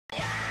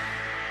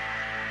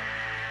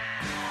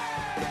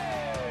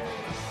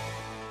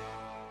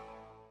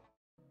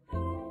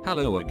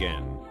Hello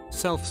again,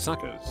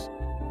 self-suckers.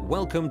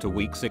 Welcome to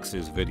week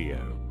 6's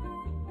video.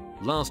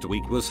 Last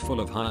week was full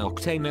of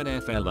high-octane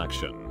NFL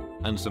action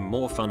and some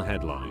more fun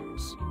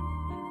headlines.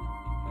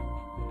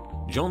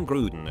 Jon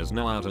Gruden is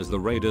now out as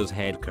the Raiders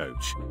head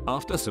coach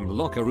after some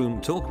locker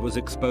room talk was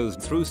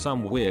exposed through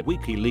some weird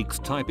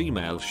WikiLeaks type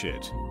email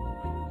shit.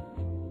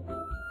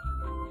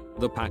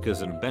 The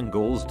Packers and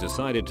Bengals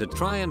decided to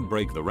try and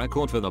break the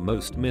record for the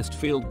most missed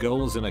field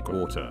goals in a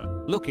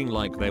quarter, looking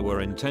like they were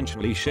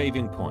intentionally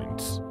shaving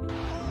points.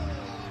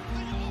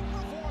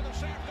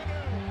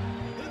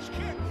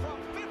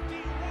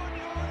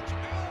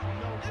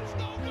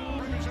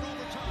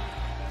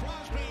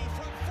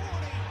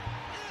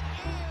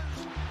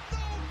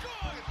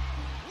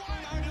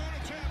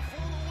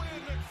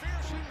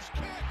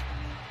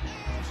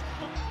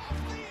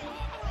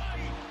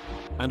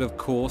 And of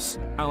course,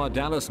 our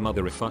Dallas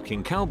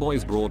motherfucking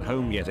Cowboys brought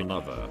home yet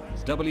another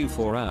W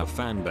for our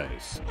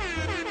fanbase.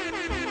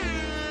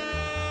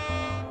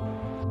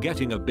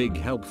 Getting a big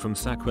help from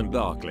Saquon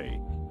Barkley,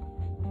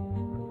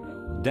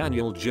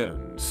 Daniel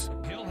Jones,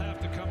 he'll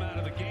have to come out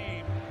of the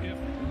game if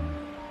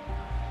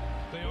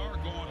they are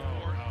going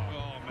for it.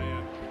 Oh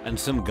man. And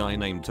some guy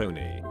named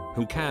Tony,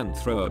 who can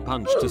throw a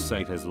punch to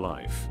save his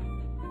life.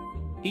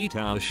 Eat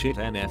our shit,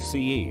 NFC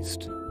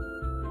East.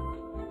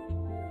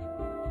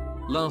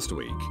 Last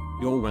week,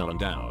 your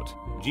well-endowed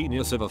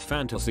genius of a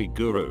fantasy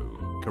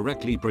guru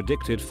correctly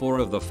predicted 4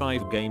 of the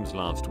 5 games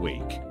last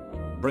week,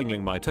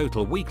 bringing my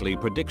total weekly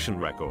prediction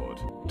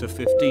record to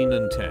 15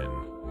 and 10.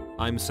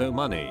 I'm so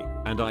money,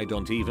 and I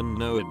don't even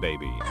know it,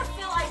 baby. I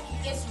feel like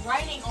it's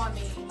raining on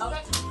me,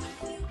 okay?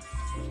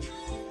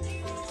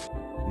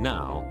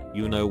 Now,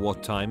 you know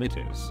what time it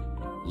is.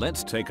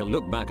 Let's take a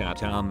look back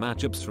at our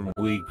matchups from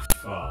week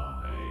 5.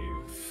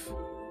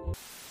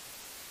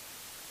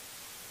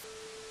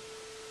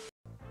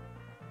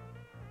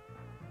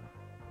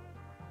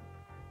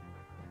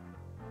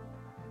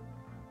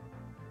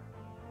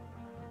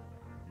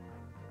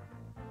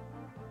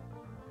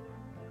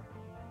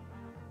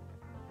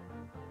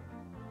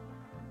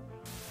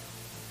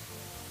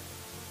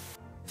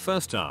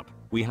 First up,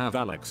 we have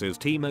Alex's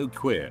Timo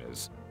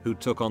Quiers, who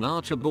took on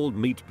Archibald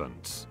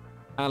Meatpants.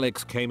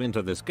 Alex came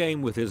into this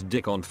game with his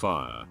dick on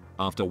fire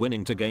after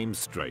winning 2 games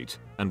straight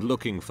and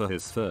looking for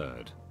his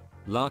third.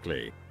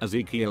 Luckily,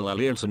 Ezekiel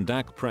Elliott and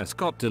Dak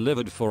Prescott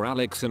delivered for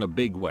Alex in a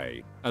big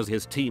way as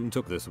his team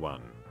took this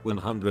one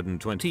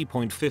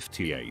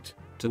 120.58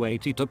 to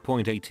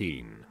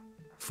 82.18.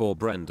 For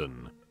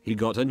Brendan, he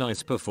got a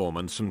nice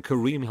performance from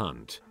Kareem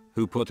Hunt,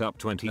 who put up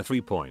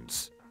 23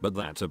 points. But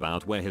that's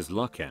about where his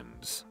luck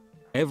ends.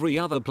 Every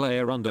other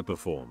player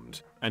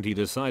underperformed, and he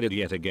decided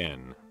yet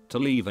again to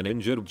leave an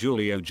injured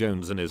Julio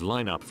Jones in his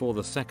lineup for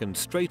the 2nd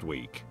straight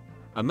week.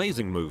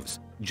 Amazing moves,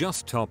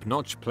 just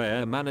top-notch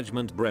player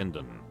management,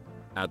 Brendan.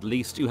 At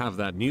least you have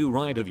that new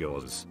ride of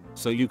yours,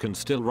 so you can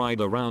still ride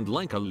around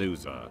like a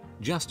loser,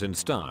 just in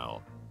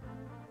style.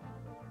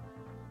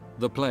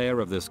 The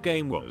player of this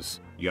game was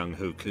Young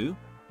Hoku.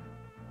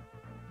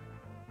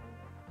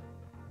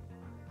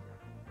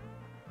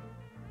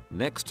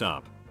 Next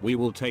up, we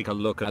will take a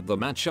look at the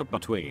matchup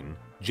between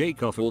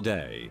Jake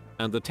All-Day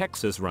and the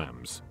Texas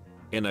Rams.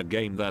 In a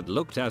game that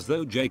looked as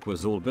though Jake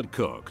was all but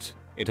cooked,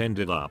 it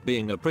ended up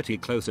being a pretty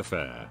close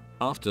affair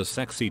after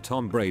sexy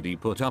Tom Brady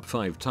put up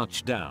 5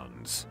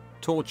 touchdowns,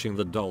 torching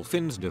the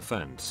Dolphins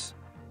defense.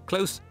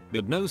 Close,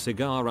 but no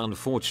cigar,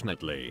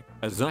 unfortunately,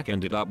 as Zach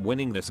ended up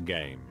winning this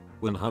game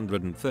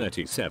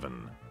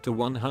 137 to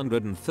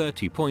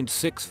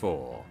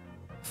 130.64.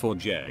 For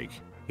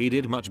Jake, he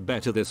did much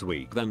better this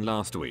week than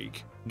last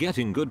week,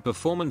 getting good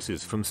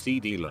performances from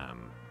CeeDee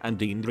Lamb and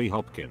DeAndre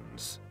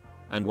Hopkins.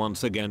 And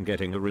once again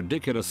getting a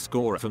ridiculous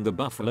score from the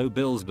Buffalo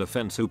Bills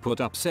defense, who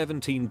put up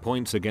 17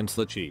 points against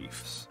the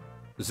Chiefs.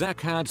 Zach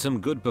had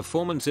some good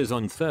performances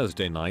on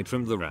Thursday night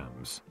from the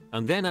Rams,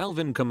 and then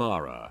Alvin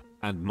Kamara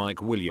and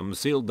Mike Williams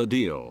sealed the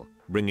deal,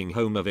 bringing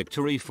home a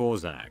victory for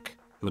Zach,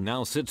 who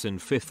now sits in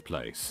 5th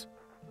place.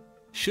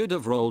 Should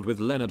have rolled with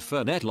Leonard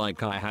Fournette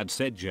like I had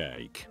said,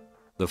 Jake.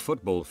 The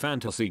football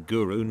fantasy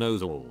guru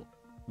knows all.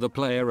 The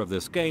player of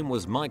this game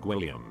was Mike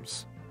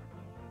Williams.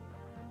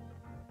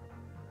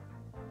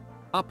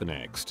 Up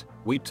next,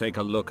 we take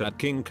a look at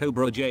King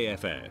Cobra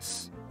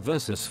JFS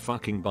versus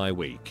fucking bye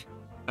week.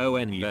 Oh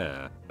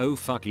yeah, oh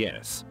fuck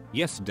yes,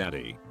 yes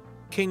daddy.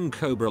 King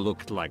Cobra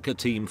looked like a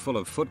team full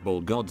of football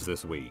gods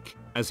this week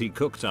as he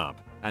cooked up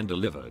and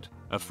delivered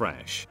a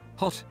fresh,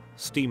 hot,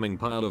 steaming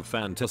pile of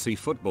fantasy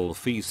football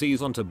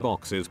feces onto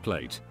Box's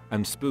plate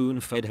and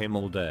spoon-fed him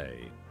all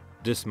day.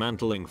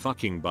 Dismantling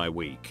fucking bye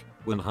week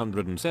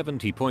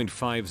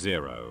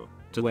 170.50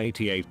 to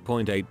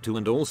 88.82,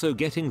 and also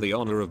getting the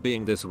honor of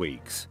being this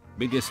week's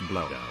biggest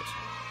blowout.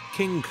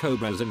 King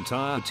Cobra's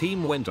entire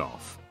team went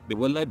off. They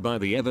were led by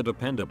the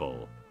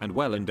ever-dependable and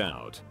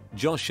well-endowed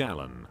Josh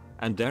Allen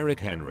and Derrick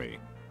Henry,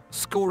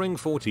 scoring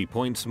 40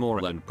 points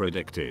more than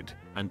predicted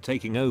and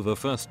taking over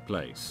 1st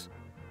place.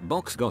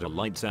 Box got a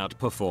lights-out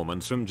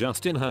performance from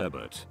Justin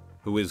Herbert,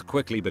 who is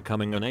quickly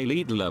becoming an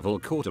elite-level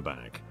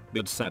quarterback,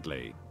 but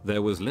sadly,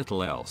 there was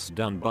little else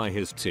done by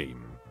his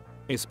team.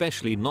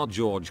 Especially not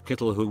George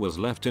Kittle, who was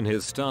left in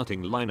his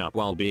starting lineup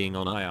while being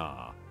on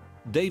IR.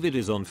 David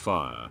is on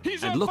fire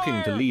and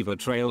looking to leave a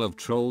trail of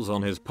trolls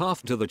on his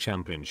path to the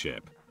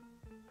championship.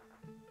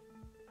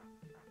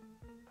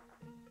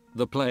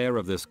 The player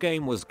of this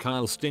game was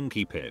Kyle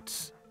Stinky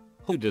Pitts,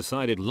 who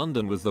decided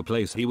London was the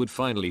place he would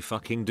finally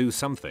fucking do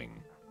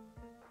something.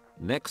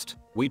 Next,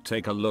 we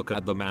take a look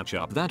at the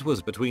matchup that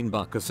was between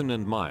Buckerson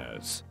and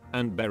Myers,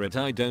 and Barrett.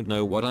 I don't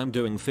know what I'm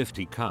doing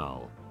 50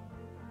 Carl.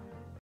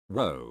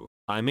 Whoa,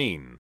 I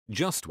mean,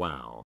 just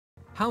wow.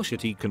 How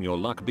shitty can your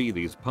luck be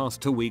these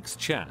past 2 weeks,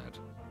 Chad?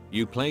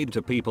 You played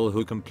to people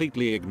who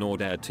completely ignored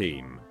their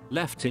team,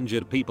 left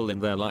injured people in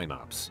their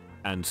lineups,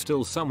 and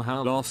still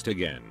somehow lost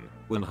again,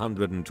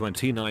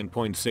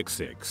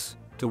 129.66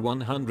 to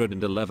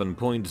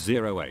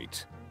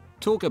 111.08.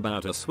 Talk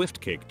about a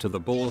swift kick to the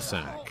ball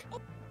sack.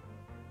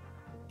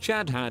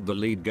 Chad had the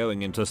lead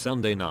going into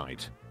Sunday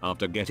night,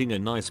 after getting a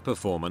nice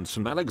performance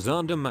from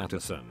Alexander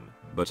Mattison,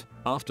 but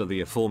after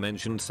the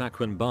aforementioned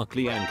Saquon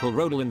Barkley ankle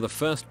roll in the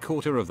first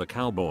quarter of the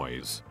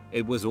Cowboys,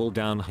 it was all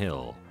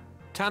downhill.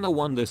 Tanner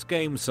won this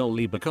game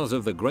solely because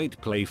of the great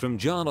play from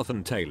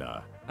Jonathan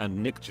Taylor and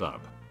Nick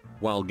Chubb,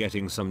 while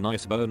getting some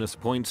nice bonus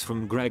points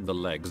from Greg the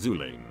Leg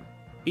Zuline.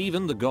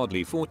 Even the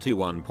godly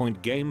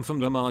 41-point game from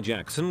Lamar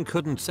Jackson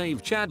couldn't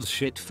save Chad's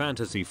shit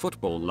fantasy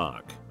football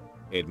luck.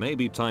 It may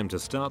be time to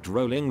start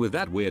rolling with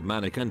that weird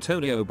manic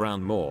Antonio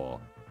Brown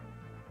more.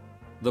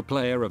 The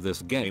player of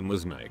this game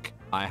was Nick.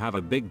 I have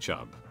a big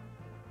chub.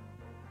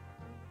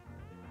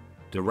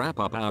 To wrap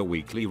up our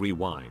weekly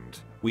rewind,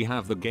 we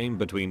have the game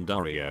between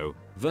Dario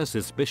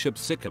versus Bishop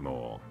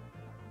Sycamore.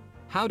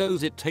 How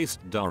does it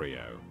taste,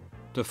 Dario?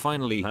 To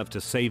finally have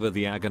to savor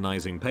the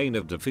agonizing pain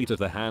of defeat at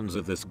the hands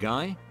of this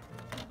guy?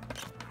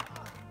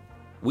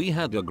 We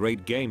had a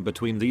great game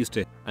between these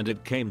two, and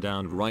it came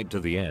down right to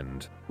the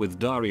end, with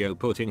Dario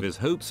putting his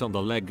hopes on the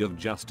leg of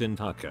Justin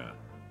Tucker.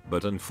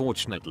 But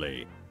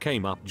unfortunately,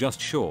 came up just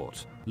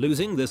short,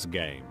 losing this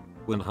game,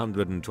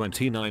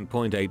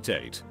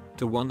 129.88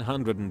 to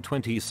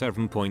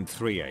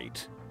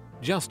 127.38.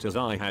 Just as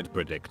I had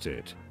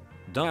predicted.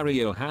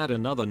 Dario had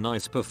another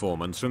nice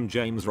performance from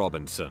James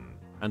Robinson,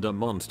 and a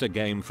monster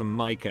game from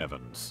Mike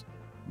Evans,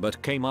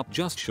 but came up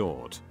just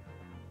short.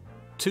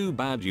 Too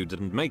bad you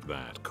didn't make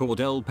that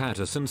Cordell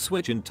Patterson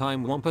switch in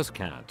time, Wampus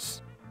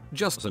Cats.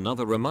 Just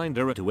another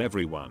reminder to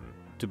everyone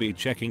to be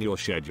checking your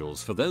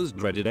schedules for those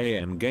dreaded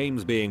AM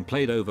games being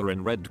played over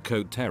in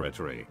Redcoat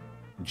territory.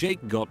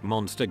 Jake got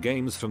monster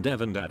games from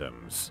Devin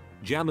Adams,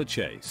 Ja'Marr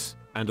Chase,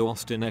 and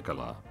Austin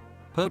Ekeler,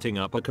 putting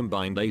up a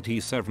combined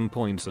 87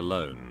 points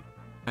alone,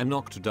 and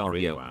knocked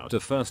Dario out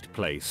of first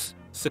place,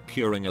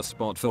 securing a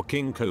spot for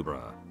King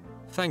Cobra.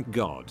 Thank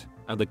God,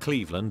 and the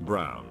Cleveland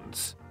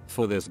Browns,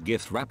 for this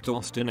gift-wrapped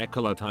Austin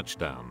Ekeler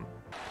touchdown.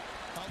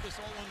 How this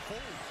all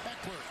unfolds.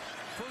 Eckler,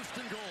 first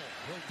and goal.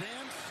 He'll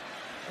dance,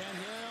 and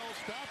he'll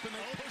stop, and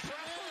they push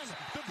him in.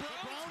 The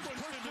Browns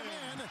pushed him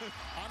in.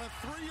 On a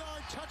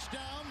 3-yard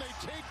touchdown, they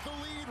take the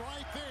lead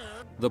right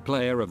there. The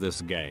player of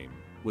this game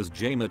was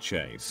Ja'Marr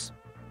Chase.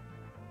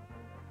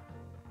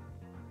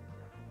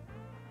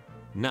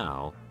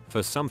 Now,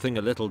 for something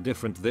a little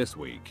different this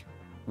week.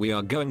 We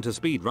are going to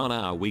speedrun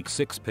our week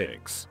 6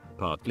 picks,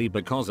 partly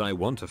because I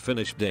want to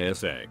finish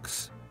Deus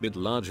Ex, but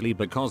largely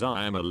because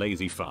I am a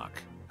lazy fuck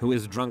who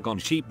is drunk on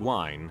cheap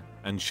wine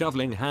and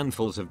shoveling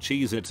handfuls of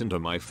Cheez-Its into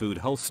my food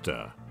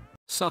holster.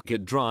 Suck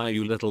it dry,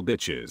 you little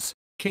bitches.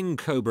 King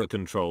Cobra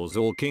controls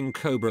all, King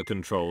Cobra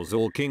controls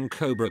all, King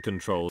Cobra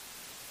controls.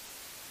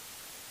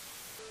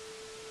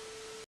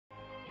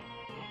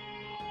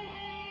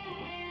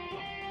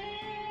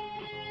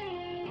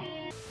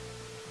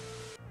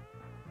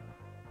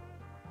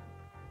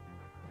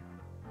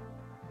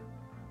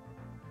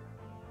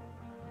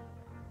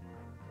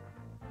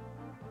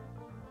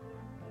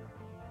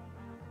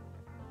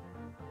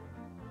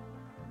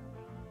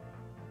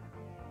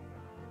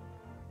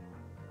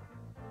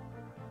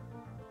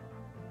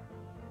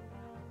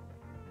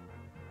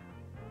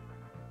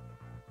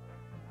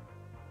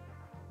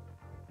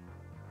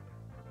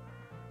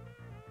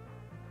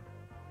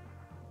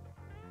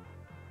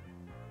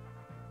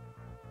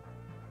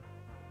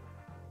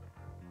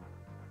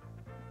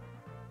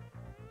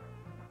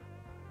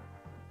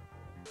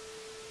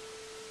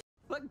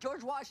 But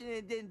George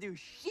Washington didn't do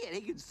shit.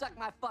 He can suck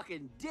my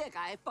fucking dick.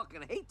 I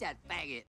fucking hate that faggot.